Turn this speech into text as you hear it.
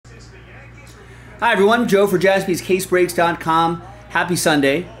Hi everyone, Joe for JaspysCaseBreaks.com. Happy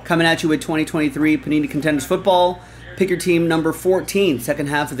Sunday. Coming at you with 2023 Panini Contenders Football. Pick your team number 14, second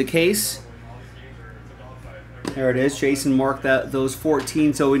half of the case. There it is. Jason marked those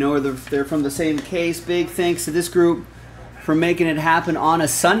 14 so we know they're from the same case. Big thanks to this group for making it happen on a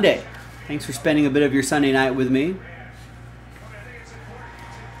Sunday. Thanks for spending a bit of your Sunday night with me.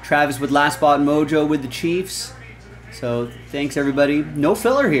 Travis with Last Spot Mojo with the Chiefs. So thanks everybody. No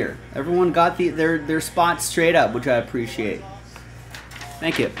filler here. Everyone got their spots straight up, which I appreciate.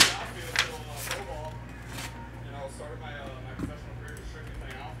 Thank you.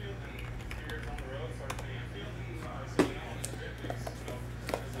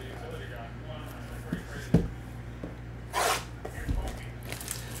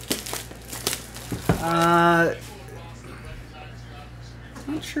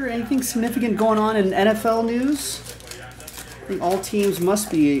 Not sure anything significant going on in NFL news. I think all teams must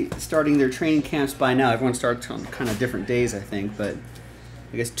be starting their training camps by now. Everyone starts on kind of different days, I think. But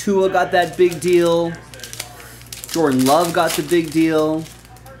I guess Tua got that big deal. Jordan Love got the big deal.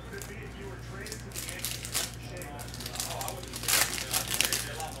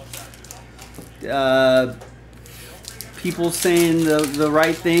 People saying the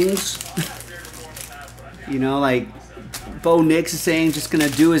right things. You know, like Bo Nix is saying just going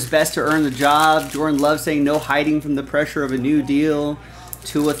to do his best to earn the job. Jordan Love saying no hiding from the pressure of a new deal.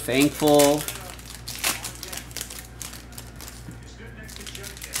 Tua thankful.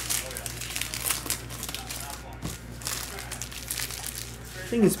 I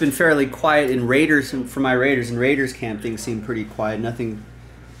think it's been fairly quiet in Raiders, for my Raiders. In Raiders camp, things seem pretty quiet. Nothing.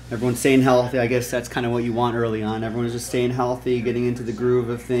 Everyone's staying healthy. I guess that's kind of what you want early on. Everyone's just staying healthy, getting into the groove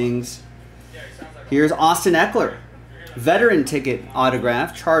of things. Here's Austin Eckler. Veteran ticket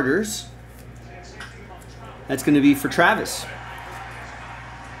autograph, Chargers. That's going to be for Travis.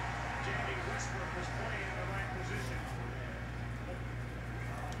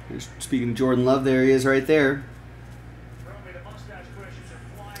 Speaking of Jordan Love, there he is right there.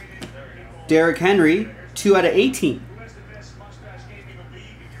 Derrick Henry, 2 out of 18.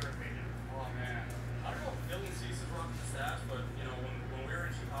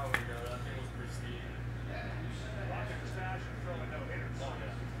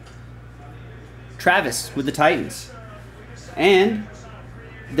 Travis with the Titans. And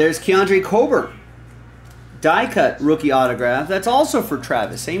there's Keandre Coburn. Die cut rookie autograph. That's also for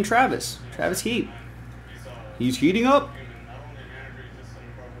Travis. Same Travis. Travis Heat. He's heating up.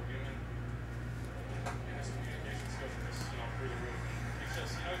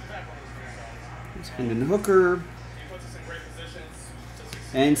 Hendon Hooker.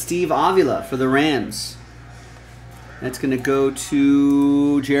 And Steve Avila for the Rams. That's going to go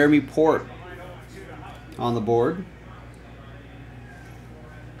to Jeremy Port on the board.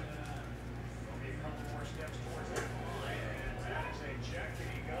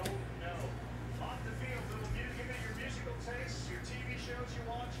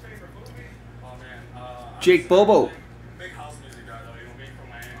 Jake Bobo. Big house music guy though, you know, being from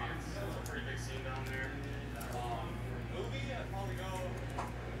Miami, it's a pretty big scene down there. Movie, I'd probably go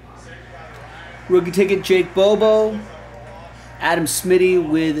Rookie ticket, Jake Bobo. Adam Smitty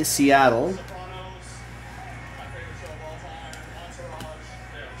with Seattle.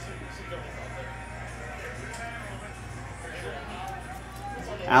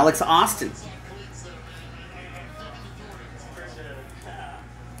 Alex Austin.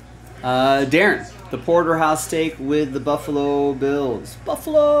 Darren, the porterhouse steak with the Buffalo Bills.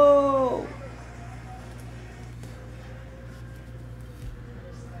 Buffalo!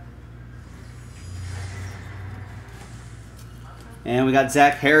 And we got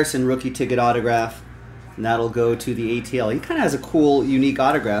Zach Harrison rookie ticket autograph. And that'll go to the ATL. He kind of has a cool, unique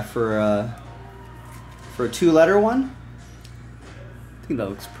autograph for a two-letter one. I think that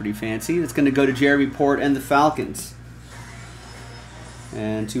looks pretty fancy. It's going to go to Jeremy Port and the Falcons.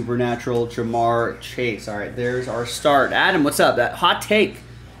 And Supernatural Jamar Chase. All right, there's our start. Adam, what's up? That hot take.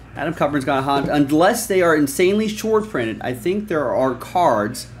 Adam Cupboard's got a hot. Unless they are insanely short printed, I think there are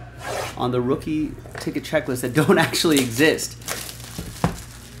cards on the rookie ticket checklist that don't actually exist.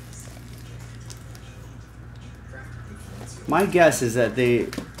 My guess is that they,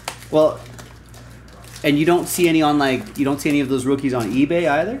 well, and you don't see any on you don't see any of those rookies on eBay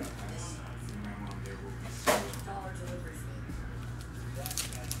either?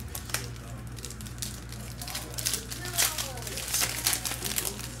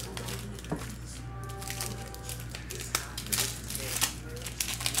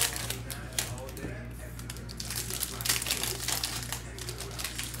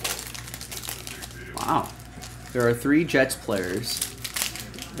 Wow. There are 3 Jets players.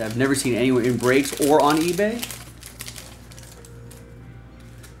 that I've never seen anywhere in breaks or on eBay.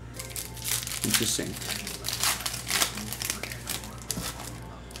 Interesting.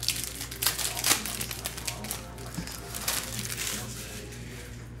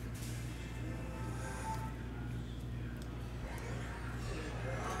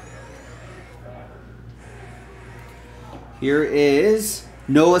 Here is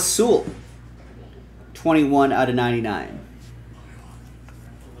Noah Sewell, 21 out of 99.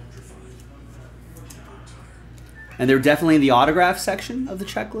 And they're definitely in the autograph section of the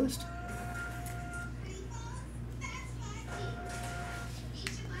checklist.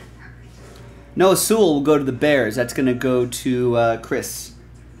 Noah Sewell will go to the Bears. That's going to go to Chris.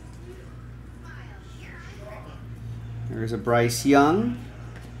 There's a Bryce Young.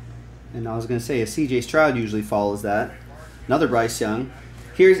 And I was going to say a CJ Stroud usually follows that. Another Bryce Young.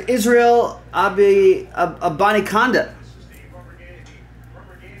 Here's Israel Abanikanda.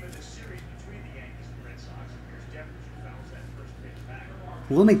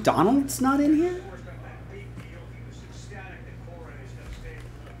 Will McDonald's not in here?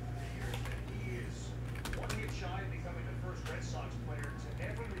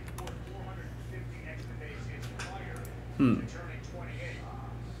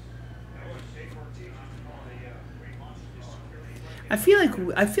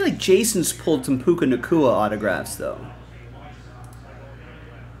 I feel like Jason's pulled some Puka Nacua autographs though.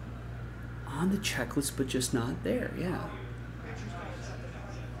 On the checklist, but just not there. Yeah.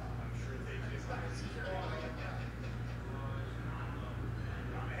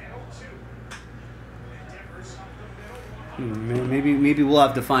 Maybe we'll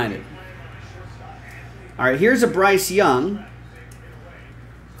have to find it. All right, here's a Bryce Young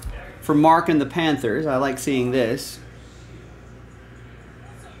for Mark and the Panthers. I like seeing this.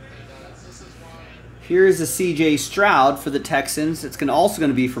 Here's a CJ Stroud for the Texans. It's also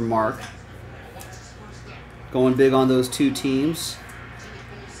going to be from Mark. Going big on those two teams.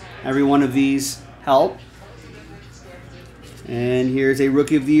 Every one of these help. And here's a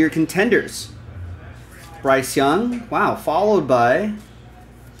Rookie of the Year Contenders. Bryce Young. Wow, followed by,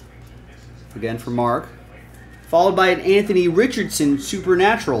 again for Mark, followed by an Anthony Richardson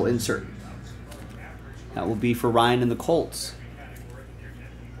Supernatural insert. That will be for Ryan and the Colts.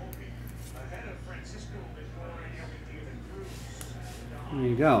 There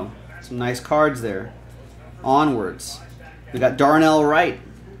you go. Some nice cards there. Onwards. We got Darnell Wright.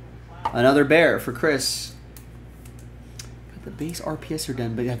 Another Bear for Chris. Got the base RPS are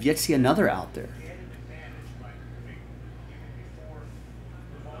done, but I've yet to see another out there.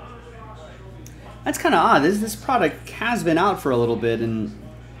 That's kind of odd. This product has been out for a little bit, and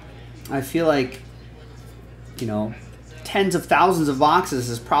I feel like, you know, tens of thousands of boxes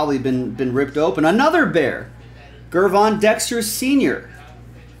has probably been ripped open. Another Bear. Gervon Dexter Sr.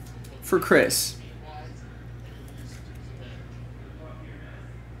 for Chris.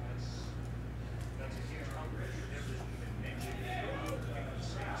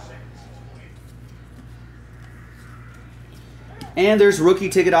 And there's rookie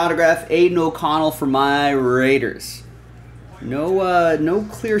ticket autograph, Aiden O'Connell for my Raiders. No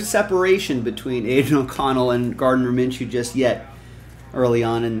clear separation between Aiden O'Connell and Gardner Minshew just yet early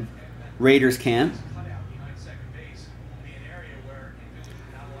on in Raiders camp.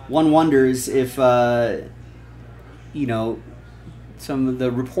 One wonders if, you know, some of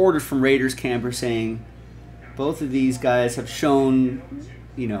the reporters from Raiders camp are saying both of these guys have shown,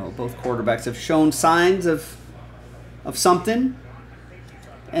 you know, both quarterbacks have shown signs of something,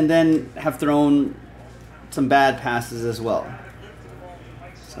 and then have thrown some bad passes as well.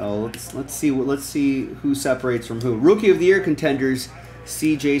 So let's see who separates from who. Rookie of the Year Contenders,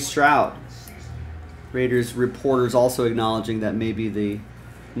 C.J. Stroud. Raiders reporters also acknowledging that maybe the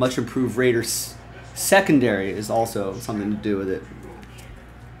much improved Raiders secondary is also something to do with it.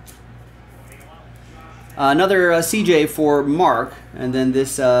 Another CJ for Mark, and then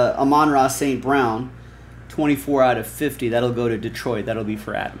this Amon-Ra St. Brown. 24 out of 50. That'll go to Detroit. That'll be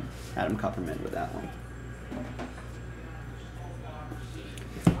for Adam. Adam Kupperman with that one.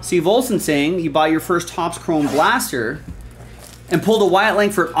 Steve Olson saying you bought your first Topps Chrome Blaster and pulled a Wyatt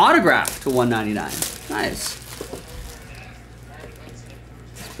Langford autograph to 199. Nice.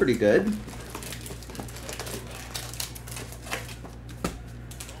 That's pretty good.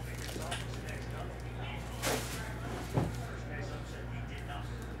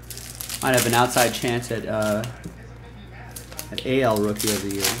 Might have an outside chance at AL Rookie of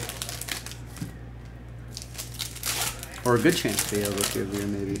the Year. Or a good chance at AL Rookie of the Year,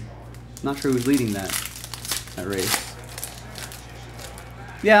 maybe. Not sure who's leading that race.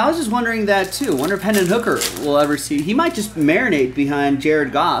 Yeah, I was just wondering that too. Wonder if Hendon Hooker will ever see. He might just marinate behind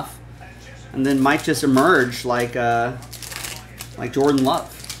Jared Goff, and then might just emerge like Jordan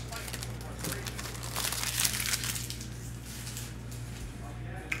Love.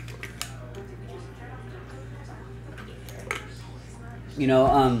 You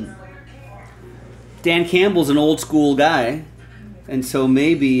know, Dan Campbell's an old school guy, and so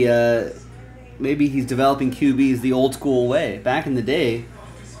maybe he's developing QBs the old school way. Back in the day,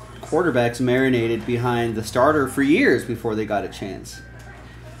 quarterbacks marinated behind the starter for years before they got a chance.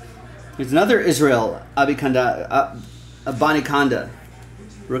 There's another Israel Abanikanda,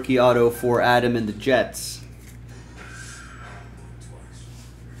 rookie auto for Adam and the Jets.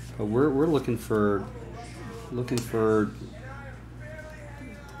 But we're looking for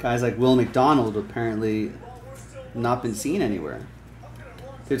guys like Will McDonald, apparently not been seen anywhere.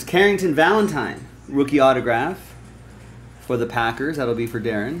 There's Carrington Valentine, rookie autograph for the Packers. That'll be for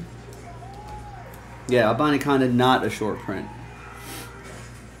Darren. Yeah, Abanikanda, not a short print.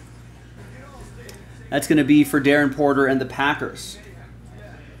 That's going to be for Darren Porter and the Packers.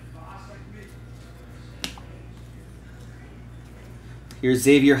 Here's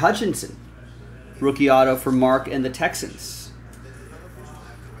Xavier Hutchinson, rookie auto for Mark and the Texans.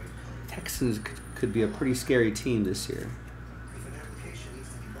 Texans could be a pretty scary team this year.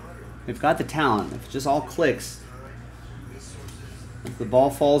 They've got the talent. If it just all clicks, if the ball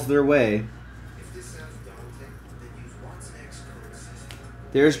falls their way.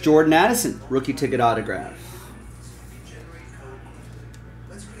 There's Jordan Addison, rookie ticket autograph.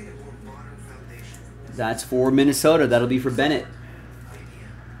 That's for Minnesota. That'll be for Bennett.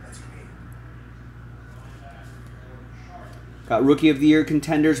 Got Rookie of the Year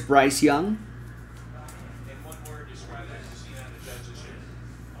contenders Bryce Young. In one word, describe that as you see on the judges here.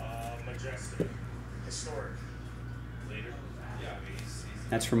 Majestic. Historic. Leader. Yeah, I mean,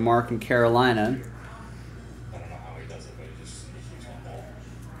 he's That's from Mark in Carolina. I don't know how he does it, but he keeps on ball.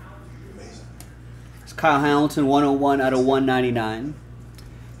 Amazing. It's Kyle Hamilton, 101 out of 199.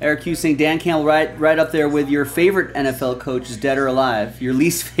 Eric Hughes saying, Dan Campbell right up there with your favorite NFL coaches, dead or alive. Your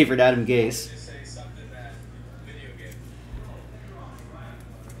least favorite, Adam Gase. Just say something that video game.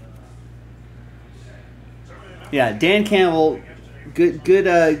 Yeah, Dan Campbell,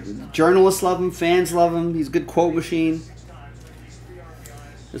 good journalists love him, fans love him. He's a good quote machine.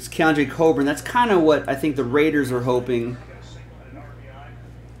 It's Keandre Coburn. That's kind of what I think the Raiders are hoping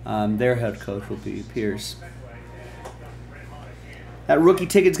their head coach will be, Pierce. That rookie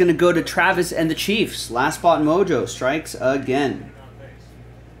ticket's going to go to Travis and the Chiefs. Last spot mojo strikes again.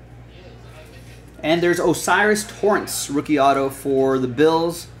 And there's Osiris Torrance, rookie auto for the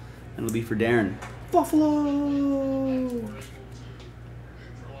Bills. And it'll be for Darren. Buffalo!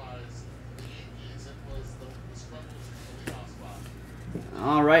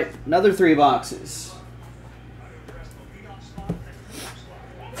 All right, another 3 boxes.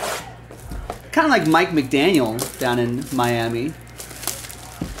 Kind of like Mike McDaniel down in Miami.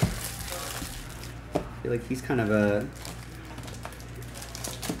 I feel like he's kind of a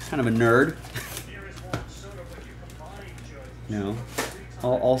nerd. You know,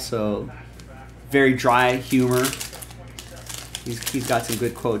 also very dry humor. He's got some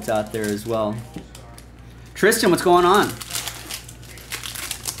good quotes out there as well. Tristan, what's going on?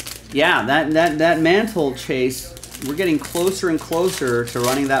 Yeah, that mantle chase, we're getting closer and closer to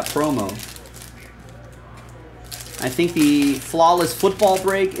running that promo. I think the flawless football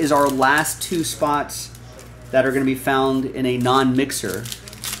break is our last 2 spots that are going to be found in a non-mixer.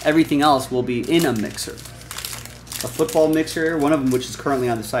 Everything else will be in a mixer. A football mixer, one of them which is currently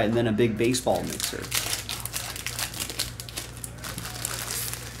on the site, and then a big baseball mixer.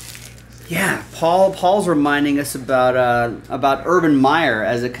 Yeah, Paul's reminding us about Urban Meyer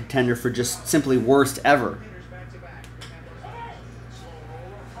as a contender for just simply worst ever.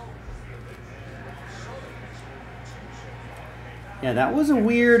 Yeah, that was a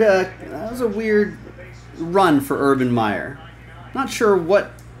weird run for Urban Meyer. Not sure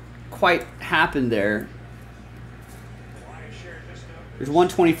what quite happened there. There's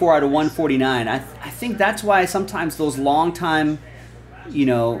 124 out of 149. I think that's why sometimes those long time, you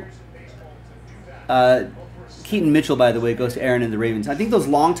know, Keaton Mitchell, by the way, goes to Aaron and the Ravens. I think those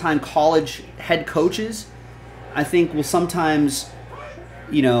long-time college head coaches, I think will sometimes,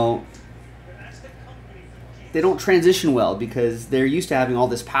 you know, they don't transition well because they're used to having all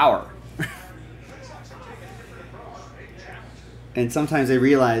this power. And sometimes they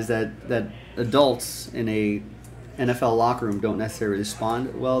realize that adults in a NFL locker room don't necessarily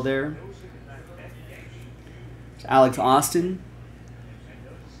respond well there. It's Alex Austin,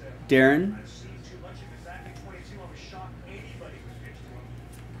 Darren.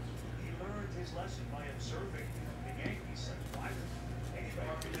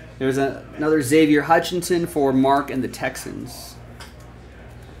 There's another Xavier Hutchinson for Mark and the Texans.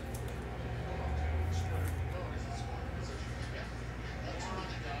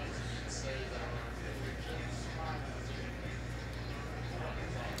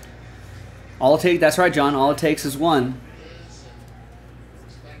 That's right, John. All it takes is one.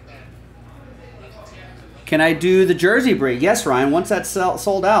 Can I do the jersey break? Yes, Ryan. Once that's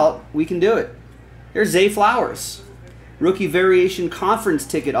sold out, we can do it. Here's Zay Flowers. Rookie variation conference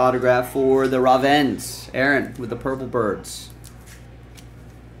ticket autograph for the Ravens. Aaron with the purple birds.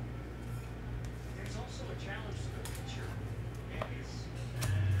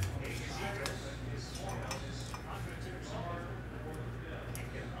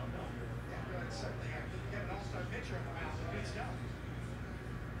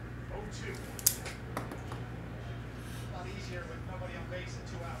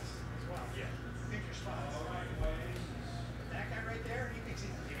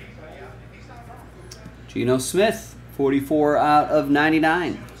 Geno Smith, 44 out of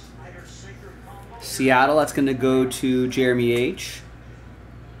 99. Seattle, that's going to go to Jeremy H.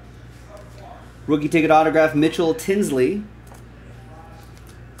 Rookie ticket autograph, Mitchell Tinsley.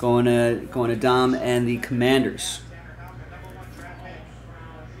 Going to Dom and the Commanders.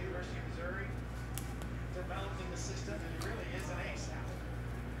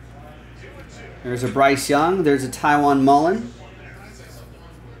 There's a Bryce Young. There's a Tywone Mullen.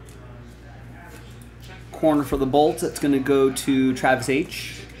 Corner for the Bolts. That's going to go to Travis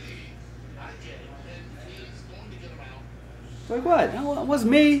H. Like what? No, it wasn't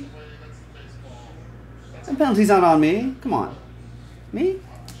me. The penalty's not on me. Come on. Me? It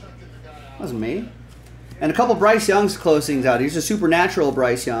wasn't me. And a couple Bryce Young's closings out. Here's a supernatural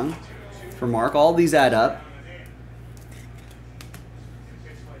Bryce Young for Mark. All these add up.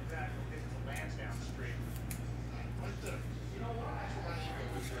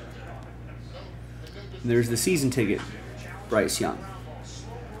 And there's the season ticket, Bryce Young.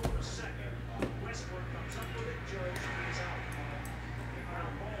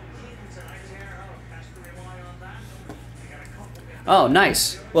 Oh,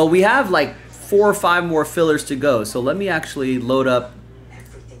 nice. Well, we have like 4 or 5 more fillers to go, so let me actually load up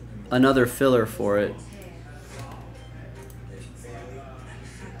another filler for it.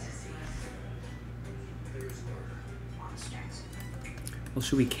 Well,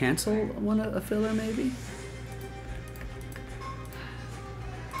 should we cancel a filler maybe?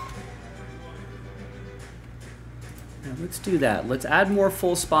 Yeah, let's do that. Let's add more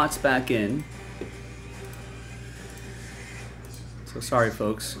full spots back in. So sorry,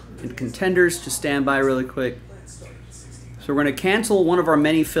 folks. And contenders, just stand by really quick. So we're going to cancel one of our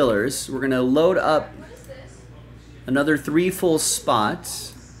many fillers. We're going to load up another 3 full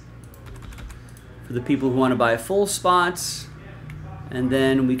spots for the people who want to buy full spots. And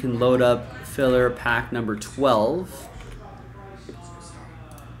then we can load up filler pack number 12.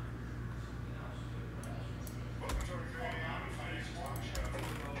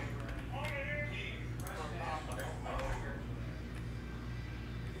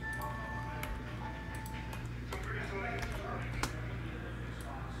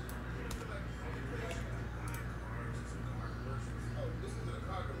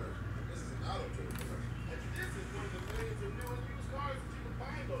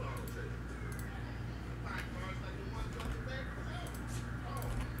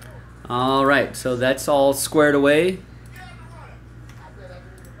 All right, so that's all squared away.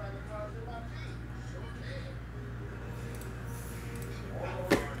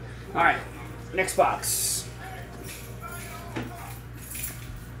 All right, next box.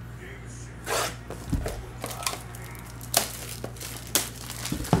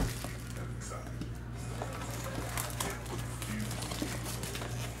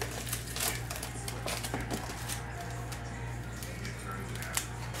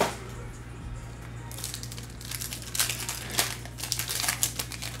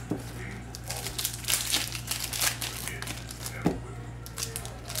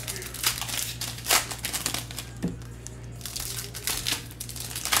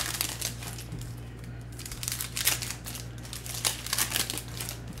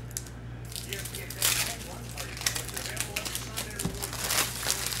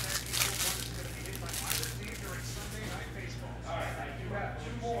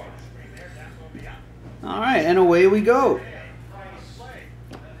 All right, and away we go.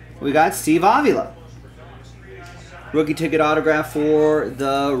 We got Steve Avila. Rookie ticket autograph for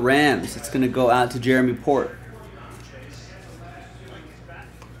the Rams. It's going to go out to Jeremy Port.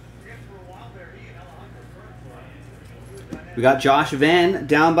 We got Josh Van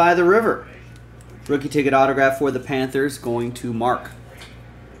down by the river. Rookie ticket autograph for the Panthers going to Mark.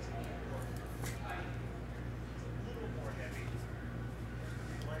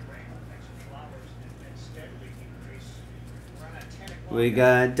 We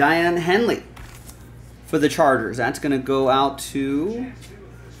got Diane Henley for the Chargers. That's going to go out to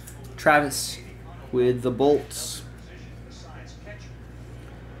Travis with the Bolts.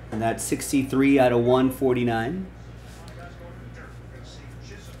 And that's 63 out of 149.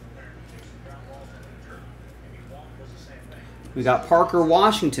 We got Parker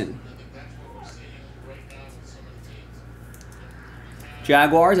Washington.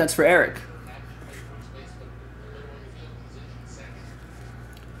 Jaguars, that's for Eric.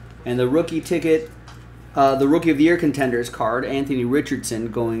 And the rookie ticket, the Rookie of the Year Contenders card, Anthony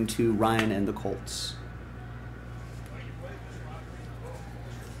Richardson, going to Ryan and the Colts.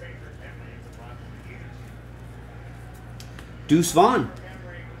 Deuce Vaughn.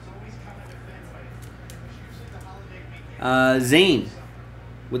 Zane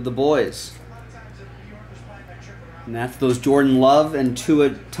with the boys. And that's those Jordan Love and Tua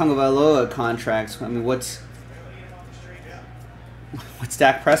Tagovailoa contracts. I mean, what's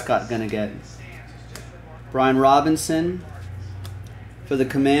Dak Prescott going to get? Brian Robinson for the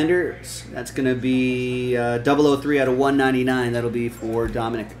Commanders. That's going to be 003 out of 199. That'll be for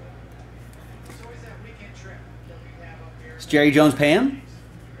Dominic. Does Jerry Jones pay him?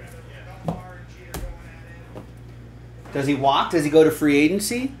 Does he walk? Does he go to free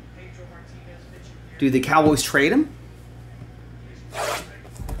agency? Do the Cowboys trade him?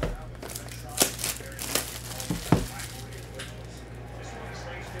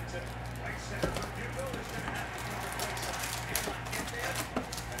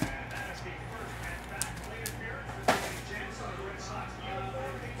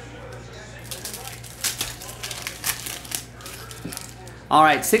 All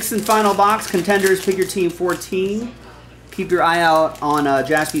right, sixth and final box, Contenders, pick your team 14. Keep your eye out on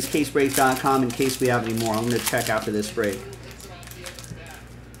jaspyscasebreaks.com in case we have any more. I'm going to check after this break.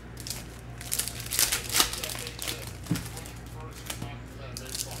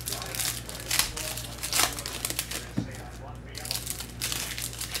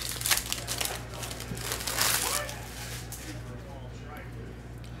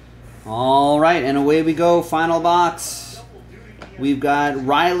 All right, and away we go. Final box. We've got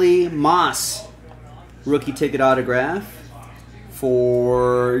Riley Moss, rookie ticket autograph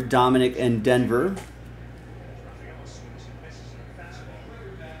for Dominic and Denver.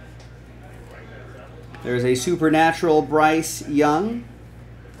 There's a Supernatural Bryce Young.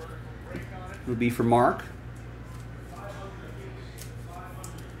 Would be for Mark.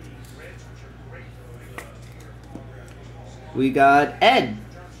 We got Ed.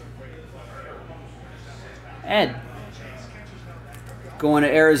 Going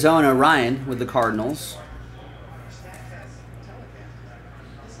to Arizona, Ryan with the Cardinals.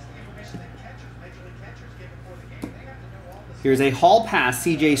 Here's a Hall Pass,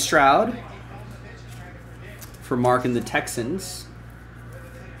 C.J. Stroud for Mark and the Texans.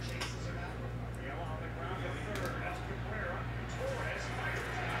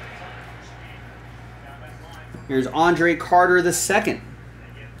 Here's Andre Carter II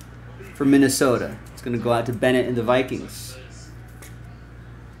for Minnesota. It's going to go out to Bennett and the Vikings.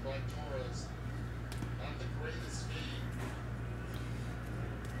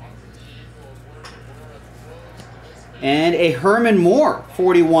 And a Herman Moore,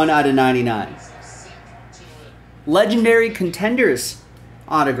 41 out of 99. Legendary Contenders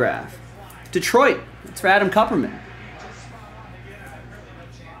autograph. Detroit, it's for Adam Kupperman.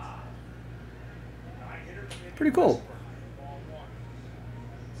 Pretty cool.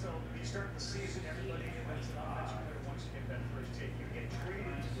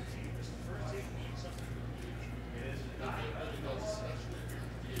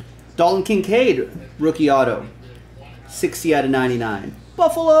 Dalton Kincaid, rookie auto. 60 out of 99.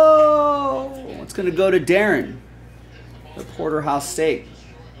 Buffalo! It's going to go to Darren, the Porterhouse Steak.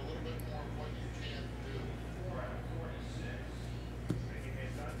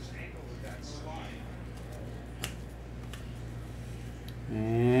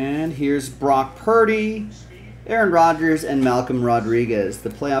 And here's Brock Purdy, Aaron Rodgers, and Malcolm Rodriguez. The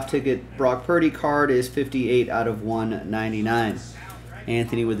playoff ticket Brock Purdy card is 58 out of 199.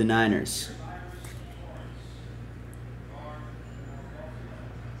 Anthony with the Niners.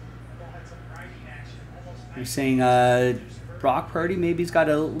 You're saying Brock Purdy, maybe he's got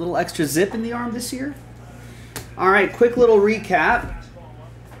a little extra zip in the arm this year? All right, quick little recap.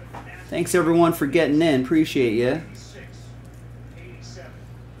 Thanks, everyone, for getting in. Appreciate you.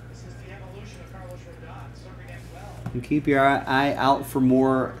 And keep your eye out for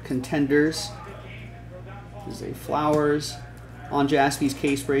more Contenders. There's a Flowers on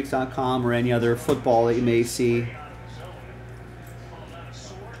jaspyscasebreaks.com or any other football that you may see.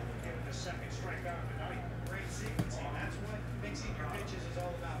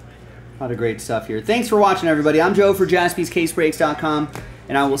 A lot of great stuff here. Thanks for watching, everybody. I'm Joe for JaspysCaseBreaks.com,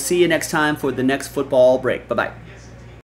 and I will see you next time for the next football break. Bye-bye.